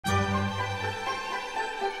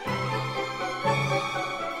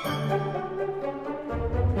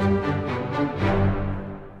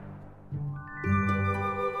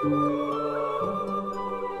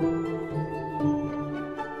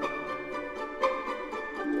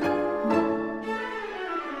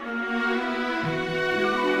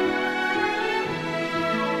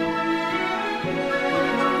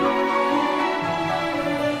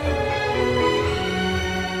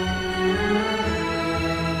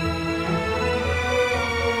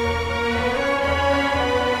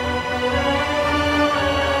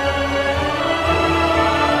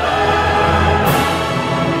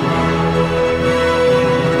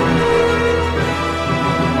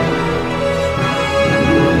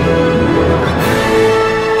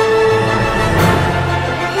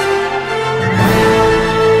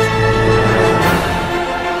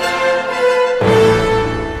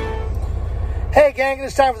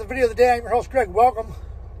It's time for the video of the day. I'm your host, Greg. Welcome.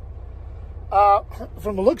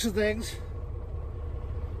 From the looks of things,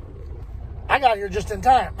 I got here just in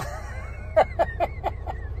time.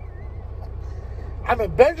 I'm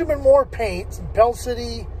at Benjamin Moore Paints in Pell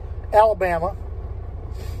City, Alabama.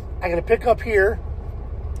 I got to pick up here,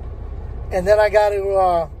 and then I got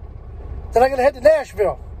to head to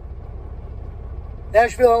Nashville,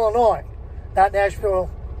 Illinois, not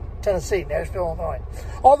Nashville, Tennessee, Nashville, Illinois.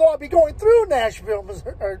 Although I'll be going through Nashville,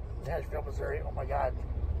 Missouri. Oh my God,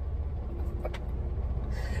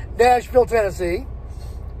 Nashville, Tennessee.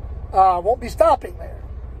 Won't be stopping there.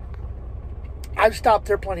 I've stopped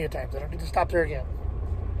there plenty of times. I don't need to stop there again.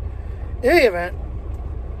 In any event,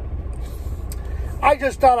 I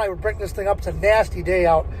just thought I would bring this thing up. It's a nasty day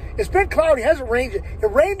out. It's been cloudy. It hasn't rained.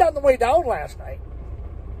 It rained on the way down last night.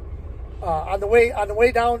 On the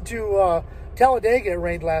way down to Talladega, it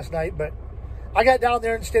rained last night. But I got down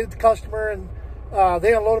there and stayed with the customer, and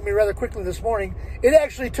they unloaded me rather quickly this morning. It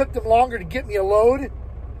actually took them longer to get me a load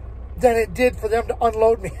than it did for them to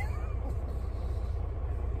unload me.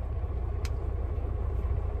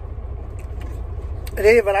 In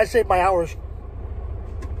any event, I saved my hours.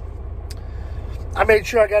 I made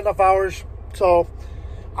sure I got enough hours, so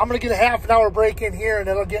I'm gonna get a half an hour break in here, and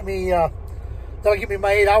that'll get me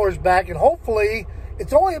my 8 hours back. And hopefully,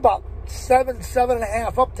 it's only about seven and a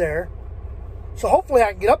half up there, so hopefully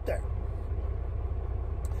I can get up there.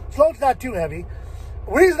 Load's not too heavy.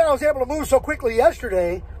 The reason I was able to move so quickly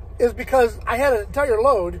yesterday is because I had an entire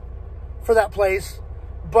load for that place,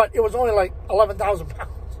 but it was only like 11,000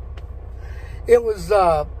 pounds. It was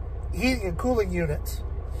heating and cooling units,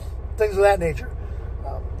 things of that nature.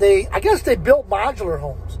 I guess they build modular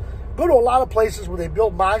homes. Go to a lot of places where they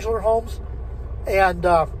build modular homes, and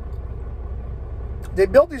they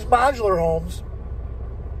build these modular homes,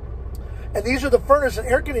 and these are the furnace and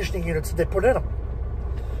air conditioning units that they put in them,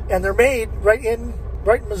 and they're made right in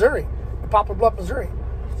Missouri, in Poplar Bluff, Missouri.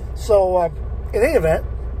 So in any event,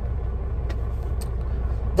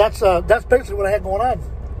 that's basically what I had going on.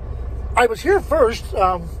 I was here first.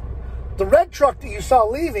 The red truck that you saw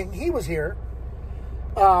leaving, he was here.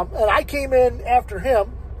 And I came in after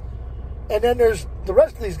him. And then there's the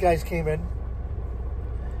rest of these guys came in.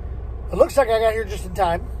 It looks like I got here just in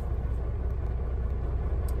time.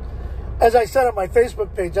 As I said on my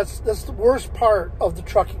Facebook page, that's the worst part of the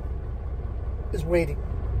trucking, is waiting.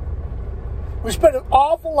 We spend an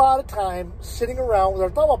awful lot of time sitting around with our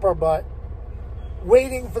thumb up our butt,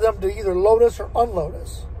 waiting for them to either load us or unload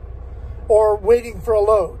us, or waiting for a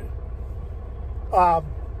load.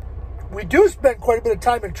 We do spend quite a bit of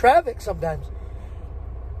time in traffic sometimes,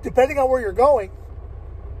 depending on where you're going.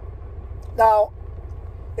 Now,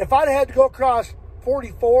 if I'd had to go across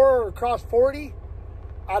 44 or across 40,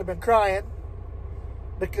 I'd have been crying,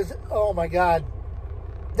 because, oh my God,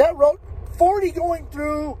 that road, 40 going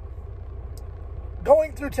through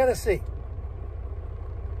Tennessee,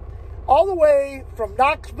 all the way from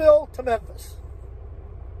Knoxville to Memphis.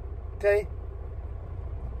 Okay?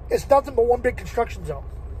 It's nothing but one big construction zone.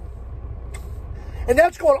 And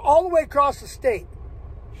that's going all the way across the state.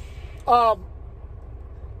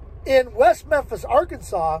 In West Memphis,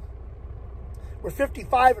 Arkansas, where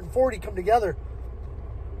 55 and 40 come together,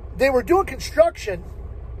 they were doing construction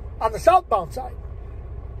on the southbound side.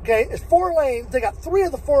 Okay? It's 4 lanes. They got 3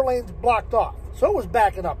 of the 4 lanes blocked off. So it was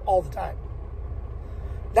backing up all the time.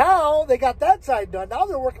 Now they got that side done. Now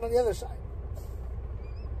they're working on the other side.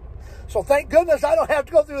 So thank goodness I don't have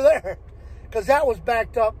to go through there, because that was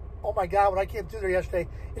backed up. Oh my God, when I came through there yesterday,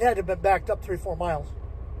 it had to have been backed up 3-4 miles.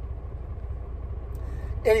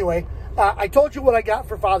 Anyway, I told you what I got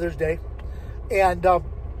for Father's Day. And I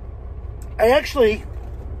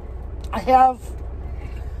have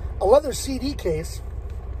a leather CD case,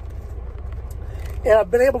 and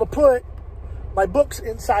I've been able to put my books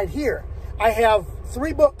inside here. I have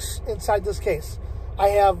 3 books inside this case. I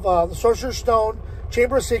have The Sorcerer's Stone,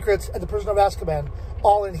 Chamber of Secrets, and The Prisoner of Azkaban,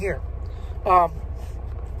 all in here.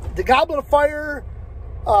 The Goblet of Fire,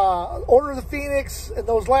 Order of the Phoenix, and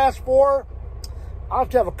those last 4, I'll have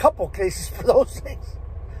to have a couple cases for those things.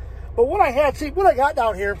 But what I got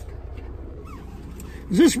down here,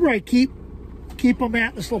 is this where I keep them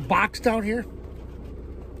at, this little box down here?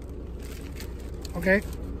 Okay?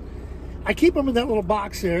 I keep them in that little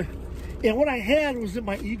box there. And what I had was you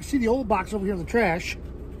can see the old box over here in the trash.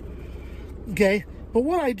 Okay? But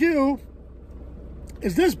what I do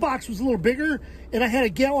is this box was a little bigger, and I had a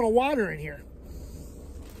gallon of water in here.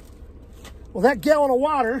 Well, that gallon of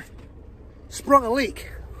water sprung a leak.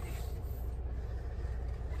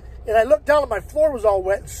 And I looked down and my floor was all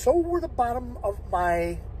wet, and so were the bottom of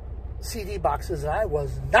my CD boxes, and I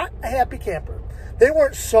was not a happy camper. They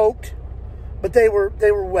weren't soaked, but they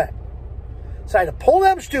were wet. So I had to pull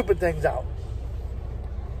them stupid things out,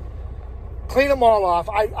 clean them all off.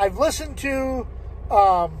 I've listened to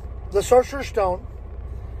The Sorcerer's Stone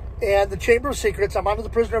and The Chamber of Secrets. I'm onto The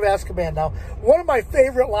Prisoner of Azkaban now. One of my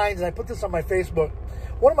favorite lines, and I put this on my Facebook,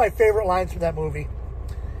 one of my favorite lines from that movie,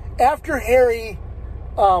 after Harry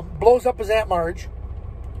blows up his Aunt Marge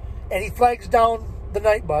and he flags down the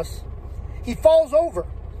night bus, he falls over,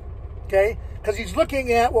 okay? Because he's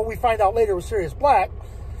looking at what we find out later was Sirius Black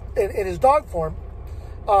in his dog form.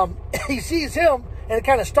 He sees him, and it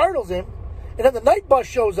kind of startles him, and then the night bus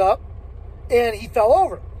shows up, and he fell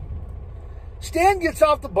over. Stan gets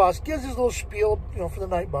off the bus, gives his little spiel, for the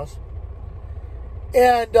night bus,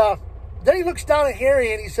 and then he looks down at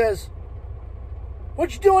Harry, and he says,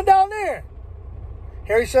 "What you doing down there?"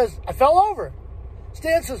 Harry says, "I fell over."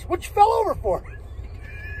 Stan says, "What you fell over for?"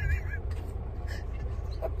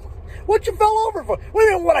 What you fell over for? What do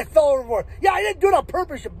you mean what I fell over for? Yeah, I didn't do it on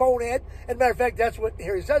purpose, you bonehead. As a matter of fact, that's what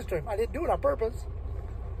Harry says to him. I didn't do it on purpose.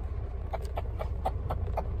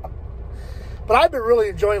 But I've been really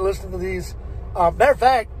enjoying listening to these. Matter of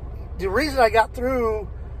fact, the reason I got through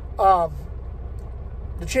The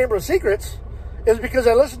Chamber of Secrets is because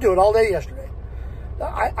I listened to it all day yesterday.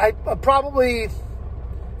 I probably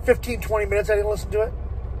 15, 20 minutes I didn't listen to it.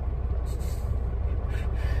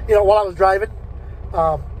 While I was driving.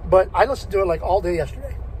 But I listened to it like all day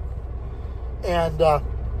yesterday. And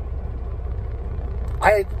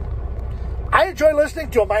I enjoy listening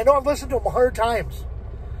to them. I know I've listened to them 100 times.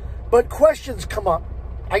 But questions come up.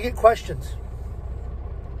 I get questions.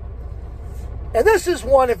 And this is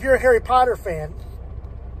one, if you're a Harry Potter fan,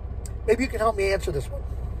 maybe you can help me answer this one.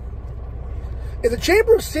 In The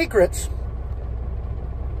Chamber of Secrets,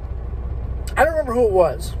 I don't remember who it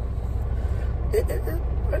was.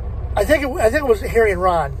 I think it was Harry and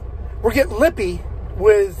Ron. We're getting lippy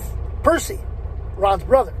with Percy, Ron's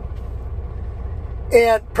brother.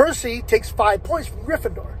 And Percy takes 5 points from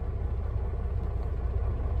Gryffindor.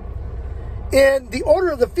 In The Order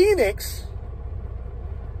of the Phoenix,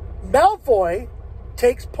 Malfoy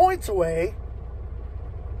takes points away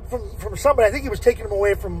from somebody. I think he was taking them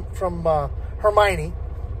away from Hermione.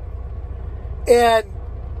 And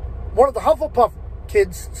one of the Hufflepuff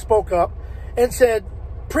kids spoke up and said,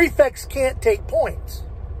 prefects can't take points.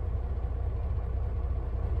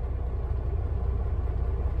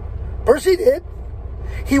 Percy did.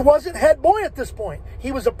 He wasn't head boy at this point.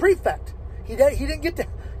 He was a prefect. He didn't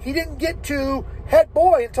get to head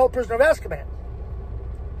boy until Prisoner of Azkaban.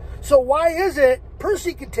 So why is it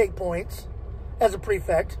Percy can take points as a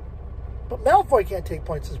prefect, but Malfoy can't take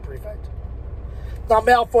points as a prefect? Now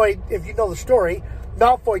Malfoy, if you know the story,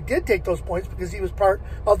 Malfoy did take those points because he was part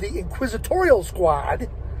of the Inquisitorial Squad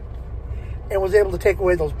and was able to take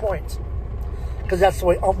away those points. Because that's the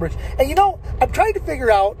way Umbridge... And I'm trying to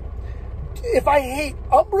figure out if I hate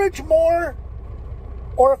Umbridge more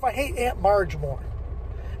or if I hate Aunt Marge more.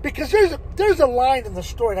 Because there's a line in the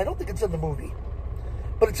story, and I don't think it's in the movie,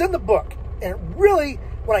 but it's in the book. And it really,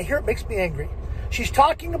 when I hear it, makes me angry. She's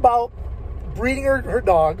talking about breeding her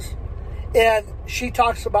dogs, and she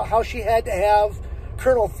talks about how she had to have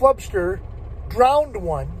Colonel Flubster drowned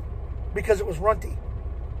one because it was runty.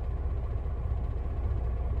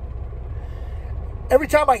 Every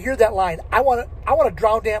time I hear that line, I want to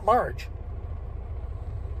drown Aunt Marge.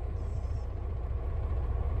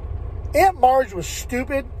 Aunt Marge was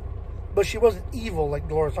stupid, but she wasn't evil like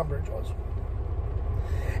Dolores Umbridge was.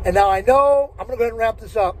 And now I know, I'm going to go ahead and wrap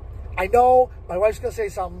this up. I know my wife's going to say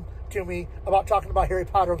something to me about talking about Harry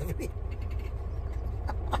Potter on the video.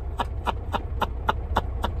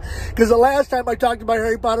 Because the last time I talked about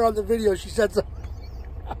Harry Potter on the video, she said something.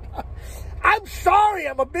 I'm sorry,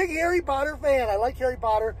 I'm a big Harry Potter fan. I like Harry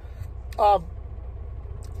Potter.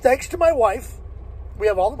 Thanks to my wife, we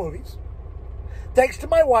have all the movies. Thanks to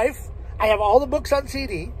my wife, I have all the books on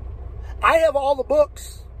CD. I have all the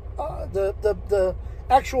books, the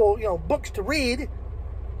actual, books to read.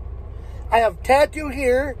 I have a tattoo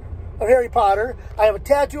here of Harry Potter. I have a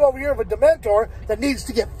tattoo over here of a Dementor that needs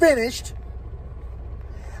to get finished.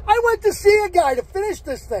 I went to see a guy to finish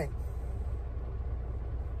this thing.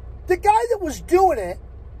 The guy that was doing it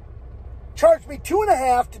charged me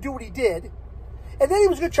 $2.50 to do what he did, and then he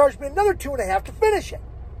was going to charge me another $2.50 to finish it.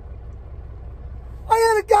 I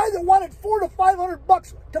had a guy that wanted $400 to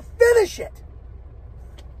 $500 to finish it.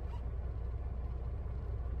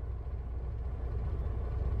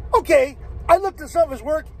 Okay, I looked at some of his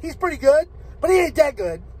work. He's pretty good, but he ain't that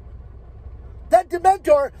good. That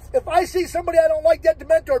Dementor, if I see somebody I don't like, that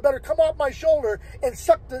Dementor better come off my shoulder and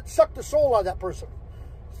suck the soul out of that person.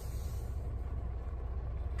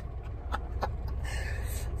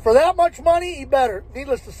 For that much money, he better.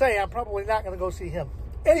 Needless to say, I'm probably not going to go see him.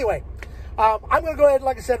 Anyway, I'm going to go ahead,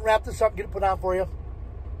 like I said, wrap this up and get it put on for you.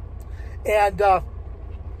 And I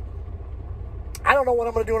don't know when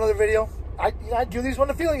I'm going to do another video. I do these when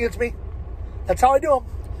the feeling hits me. That's how I do them.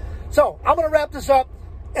 So, I'm going to wrap this up.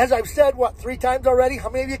 As I've said, 3 times already? How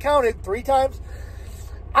many of you counted? 3 times?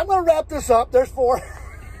 I'm going to wrap this up. There's 4.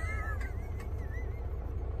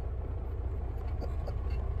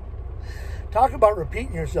 Talk about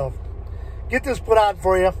repeating yourself. Get this put on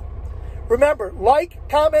for you. Remember, like,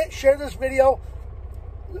 comment, share this video.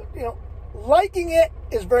 You know, liking it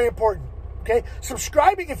is very important. Okay?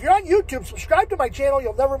 Subscribing. If you're on YouTube, subscribe to my channel.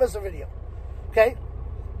 You'll never miss a video. Okay?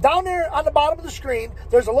 Down there on the bottom of the screen,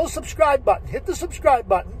 there's a little subscribe button. Hit the subscribe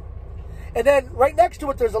button. And then right next to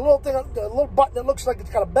it, there's a little thing, a little button that looks like it's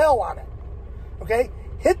got a bell on it. Okay?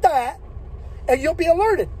 Hit that, and you'll be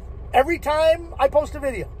alerted every time I post a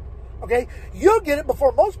video. Okay? You'll get it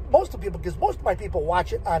before most of the people, because most of my people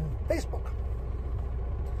watch it on Facebook.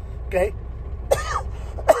 Okay?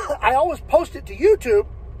 I always post it to YouTube,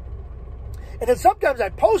 and then sometimes I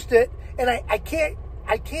post it, and I can't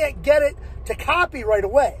get it to copy right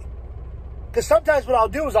away. Because sometimes what I'll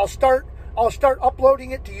do is I'll start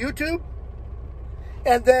uploading it to YouTube,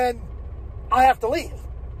 and then I have to leave.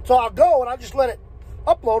 So I'll go and I'll just let it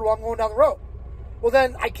upload while I'm going down the road. Well,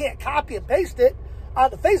 then I can't copy and paste it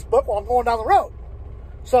onto Facebook while I'm going down the road.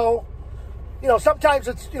 So, you know, sometimes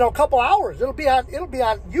it's, you know, a couple hours. It'll be on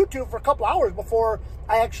YouTube for a couple hours before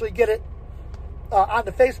I actually get it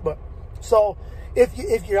onto Facebook. So if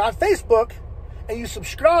you're on Facebook and you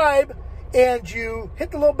subscribe and you hit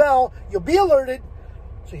the little bell, you'll be alerted,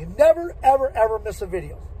 so you never, ever, ever miss a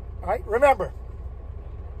video. All right? Remember,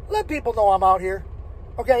 let people know I'm out here.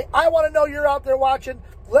 Okay? I want to know you're out there watching.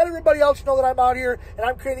 Let everybody else know that I'm out here, and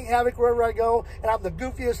I'm creating havoc wherever I go, and I'm the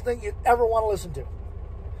goofiest thing you'd ever want to listen to.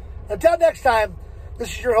 Until next time,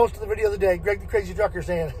 this is your host of the video of the day, Greg the Crazy Trucker,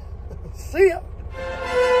 saying, see ya.